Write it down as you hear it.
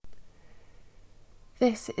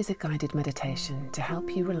This is a guided meditation to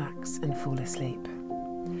help you relax and fall asleep.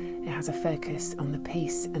 It has a focus on the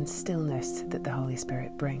peace and stillness that the Holy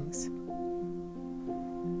Spirit brings.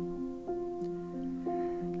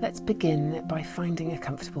 Let's begin by finding a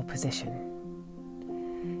comfortable position.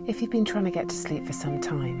 If you've been trying to get to sleep for some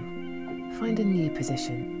time, find a new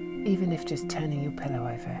position, even if just turning your pillow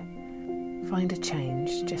over. Find a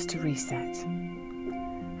change just to reset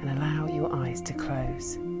and allow your eyes to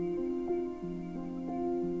close.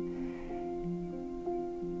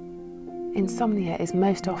 Insomnia is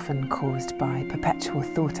most often caused by perpetual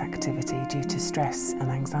thought activity due to stress and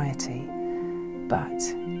anxiety. But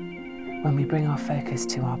when we bring our focus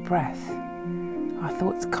to our breath, our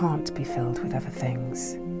thoughts can't be filled with other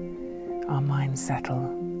things. Our minds settle.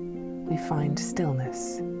 We find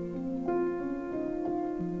stillness.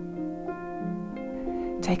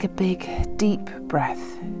 Take a big, deep breath.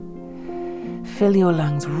 Fill your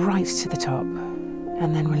lungs right to the top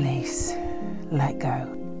and then release. Let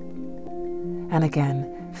go. And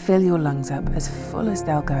again, fill your lungs up as full as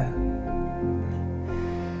they'll go.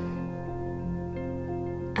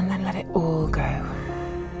 And then let it all go.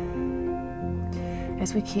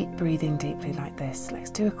 As we keep breathing deeply like this, let's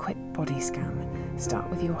do a quick body scan. Start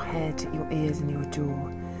with your head, your ears and your jaw,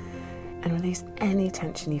 and release any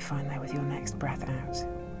tension you find there with your next breath out.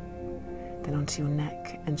 Then onto your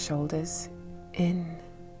neck and shoulders, in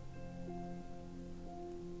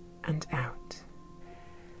and out.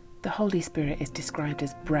 The Holy Spirit is described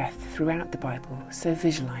as breath throughout the Bible, so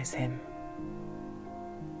visualize him.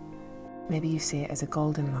 Maybe you see it as a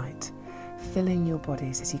golden light, filling your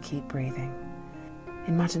bodies as you keep breathing.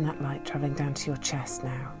 Imagine that light travelling down to your chest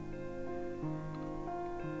now,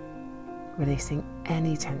 releasing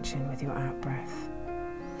any tension with your out-breath,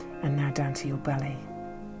 and now down to your belly.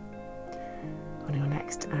 On your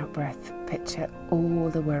next out-breath, picture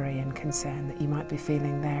all the worry and concern that you might be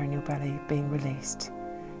feeling there in your belly being released.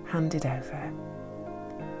 Hand it over,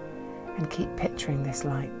 and keep picturing this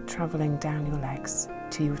light travelling down your legs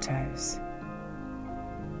to your toes.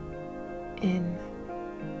 In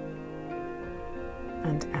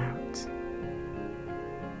and out.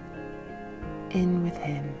 In with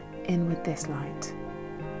him, in with this light,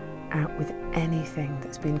 out with anything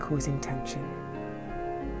that's been causing tension.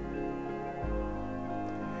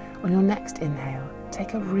 On your next inhale,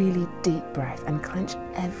 take a really deep breath and clench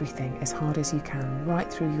everything as hard as you can right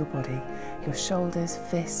through your body. Your shoulders,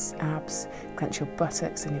 fists, abs, clench your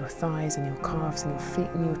buttocks and your thighs and your calves and your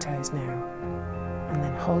feet and your toes now. And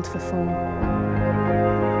then hold for 4.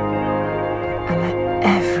 And let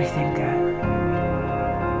everything go.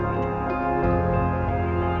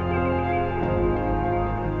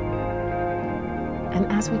 And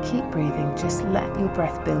as we keep breathing, just let your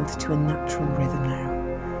breath build to a natural rhythm now.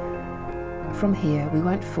 From here, we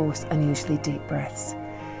won't force unusually deep breaths,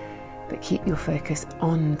 but keep your focus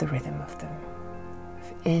on the rhythm of them.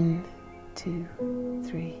 In, 2,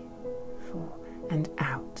 3, 4, and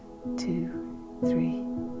out, 2, 3,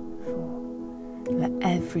 4. Let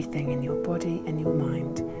everything in your body and your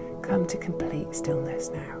mind come to complete stillness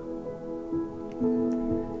now.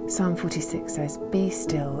 Psalm 46 says, "Be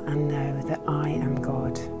still and know that I am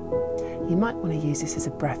God." You might want to use this as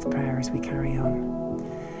a breath prayer as we carry on.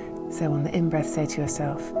 So on the in-breath, say to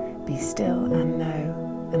yourself, "Be still and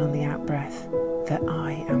know," and on the out-breath, "that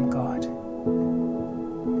I am God."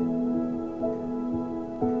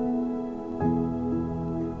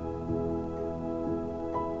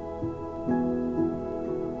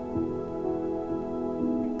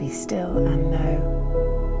 Be still and know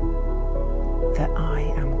that I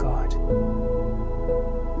am God.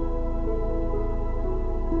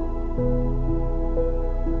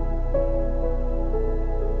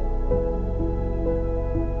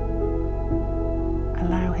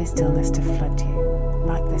 Allow his stillness to flood you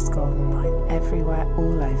like this golden light everywhere,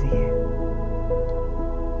 all over you.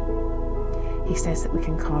 He says that we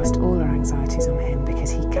can cast all our anxieties on him because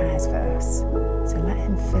he cares for us. So let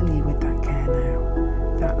him fill you with that care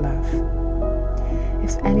now, that love.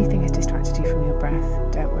 If anything has distracted you from your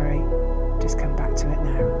breath, don't worry, just come back to it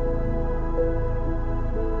now.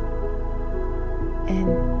 In,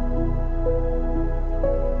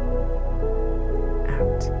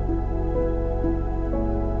 out.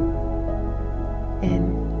 In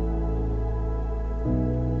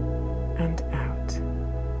and out.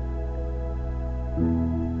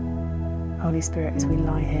 Holy Spirit, as we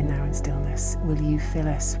lie here now in stillness, will you fill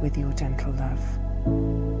us with your gentle love?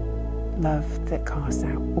 Love that casts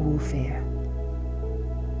out all fear.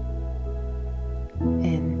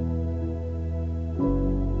 In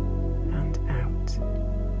and out.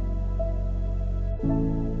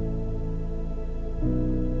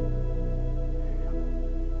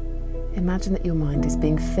 imagine that your mind is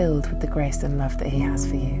being filled with the grace and love that He has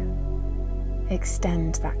for you.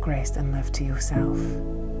 Extend that grace and love to yourself.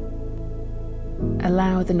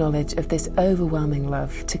 Allow the knowledge of this overwhelming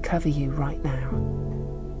love to cover you right now.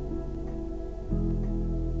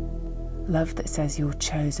 Love that says you're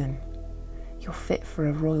chosen, you're fit for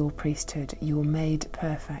a royal priesthood, you're made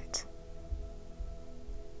perfect.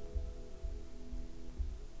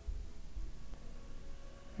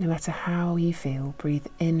 No matter how you feel, breathe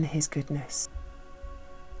in His goodness.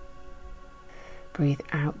 Breathe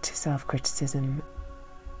out self-criticism.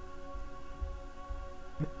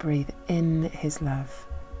 Breathe in His love.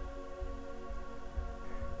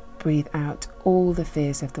 Breathe out all the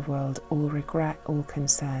fears of the world, all regret, all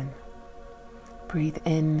concern. Breathe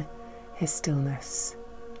in His stillness.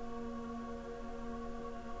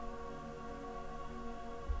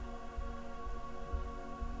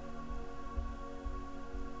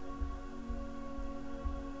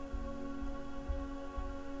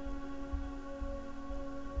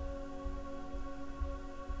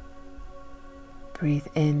 Breathe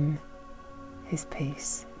in His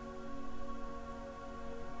peace.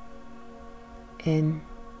 In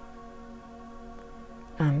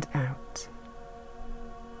and out.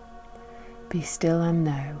 Be still and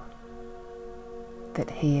know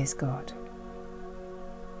that He is God.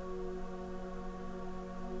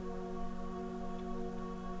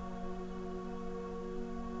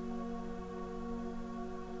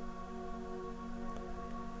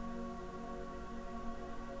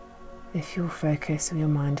 If your focus or your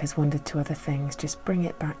mind has wandered to other things, just bring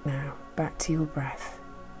it back now, back to your breath,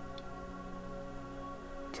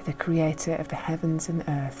 to the Creator of the heavens and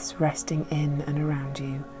earths resting in and around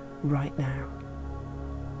you right now.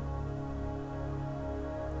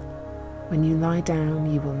 When you lie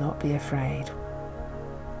down, you will not be afraid.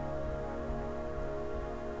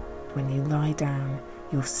 When you lie down,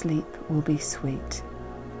 your sleep will be sweet.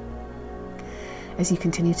 As you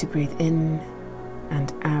continue to breathe in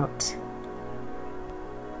and out,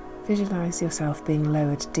 visualize yourself being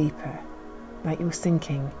lowered deeper, like you're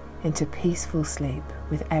sinking into peaceful sleep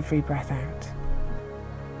with every breath out.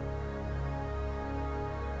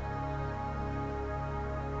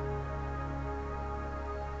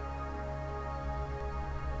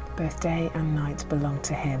 Both day and night belong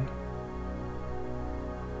to Him.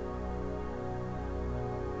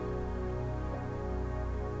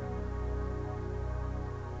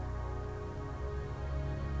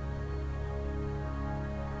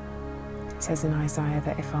 It says in Isaiah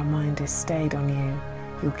that if our mind is stayed on You,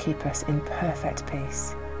 You'll keep us in perfect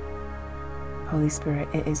peace. Holy Spirit,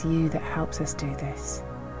 it is You that helps us do this.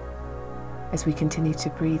 As we continue to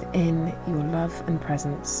breathe in Your love and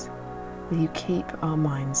presence, will You keep our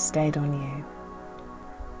minds stayed on You?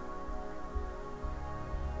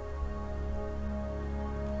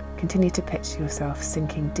 Continue to picture yourself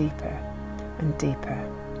sinking deeper and deeper.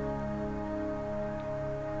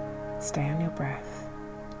 Stay on your breath.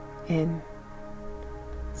 In,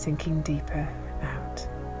 sinking deeper, out.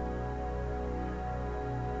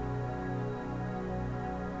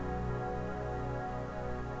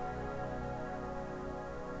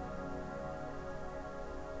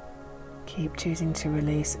 Keep choosing to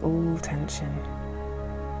release all tension,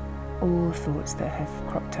 all thoughts that have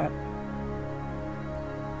cropped up.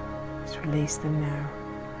 Just release them now,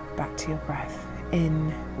 back to your breath.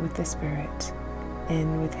 In with the Spirit,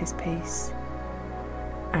 in with His peace.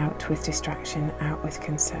 Out with distraction, out with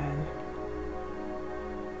concern.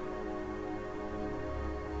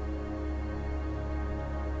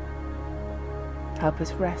 Help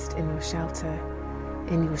us rest in Your shelter,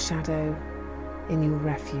 in Your shadow, in Your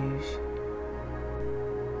refuge.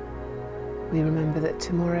 We remember that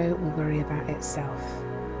tomorrow will worry about itself,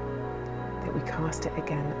 that we cast it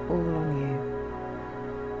again all on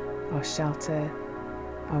You, our shelter,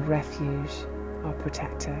 our refuge, our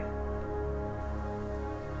protector.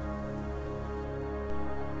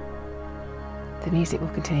 The music will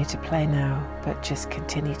continue to play now, but just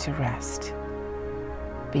continue to rest.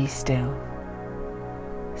 Be still.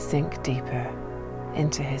 Sink deeper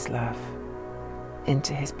into His love,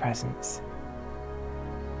 into His presence.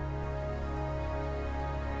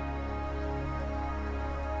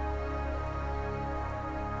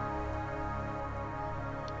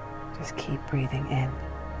 Just keep breathing in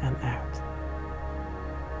and out.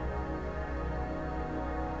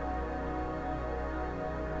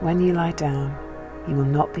 When you lie down, you will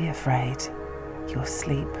not be afraid. Your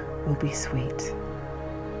sleep will be sweet.